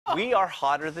We are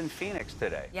hotter than Phoenix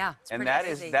today. Yeah, it's and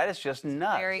pretty that is just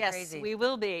nuts. Very yes, crazy. we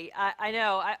will be. I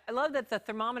know. I love that the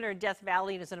thermometer in Death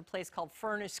Valley is in a place called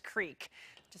Furnace Creek.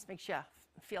 Just makes you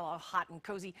feel all hot and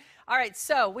cozy. All right,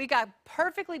 so we got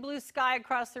perfectly blue sky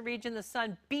across the region, the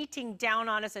sun beating down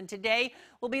on us, and today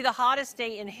will be the hottest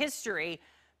day in history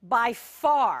by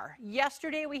far.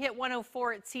 Yesterday we hit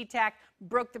 104 at SeaTac,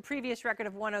 broke the previous record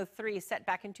of 103 set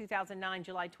back in 2009,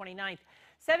 July 29th.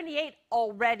 78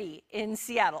 already in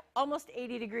Seattle, almost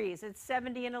 80 degrees. It's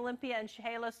 70 in Olympia and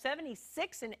Chehalis,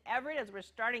 76 in Everett as we're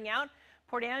starting out.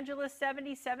 Port Angeles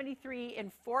 70, 73 in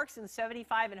Forks, and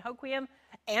 75 in Hoquiam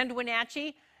and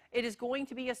Wenatchee. It is going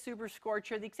to be a super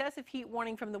scorcher. The excessive heat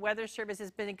warning from the Weather Service has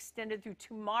been extended through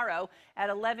tomorrow at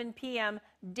 11 p.m.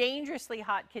 Dangerously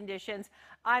hot conditions.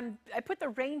 I put the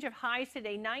range of highs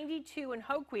today, 92 in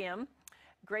Hoquiam,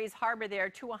 Grays Harbor there,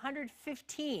 to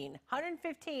 115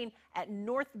 at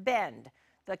North Bend.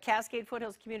 The Cascade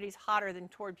Foothills community is hotter than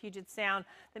toward Puget Sound.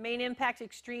 The main impact,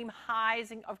 extreme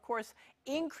highs, and of course,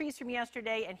 increase from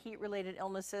yesterday and heat-related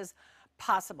illnesses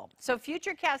possible. So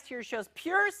Futurecast here shows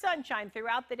pure sunshine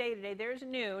throughout the day today. There's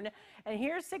noon, and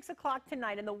here's 6 o'clock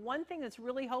tonight. And the one thing that's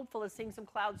really hopeful is seeing some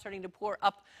clouds starting to pour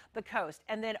up the coast.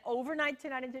 And then overnight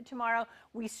tonight into tomorrow,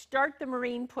 we start the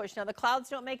marine push. Now, the clouds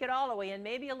don't make it all the way in.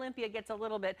 Maybe Olympia gets a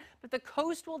little bit, but the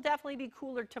coast will definitely be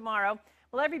cooler tomorrow.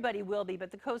 Well, everybody will be, but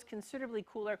the coast considerably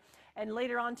cooler. And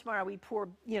later on tomorrow, we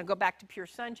go back to pure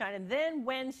sunshine. And then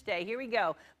Wednesday, here we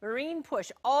go, marine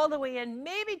push all the way in,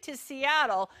 maybe to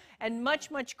Seattle, and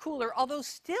much, much cooler, although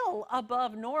still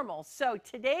above normal. So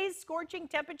today's scorching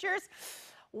temperatures,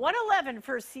 111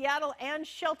 for Seattle and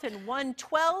Shelton,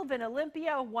 112 in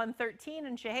Olympia, 113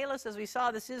 in Chehalis. As we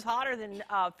saw, this is hotter than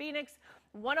Phoenix.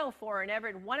 104 in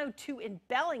Everett, 102 in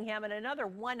Bellingham, and another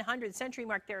 100 century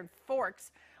mark there in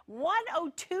Forks.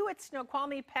 102 at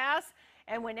Snoqualmie Pass,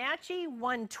 and Wenatchee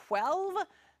 112.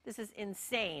 This is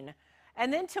insane.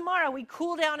 And then tomorrow we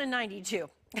cool down to 92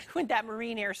 with that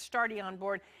marine air starting on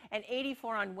board, and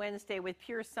 84 on Wednesday with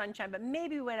pure sunshine. But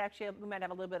maybe we might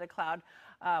have a little bit of cloud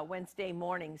Wednesday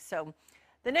morning. So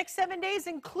the next 7 days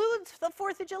includes the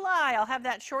 4th of July. I'll have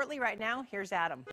that shortly. Right now, here's Adam.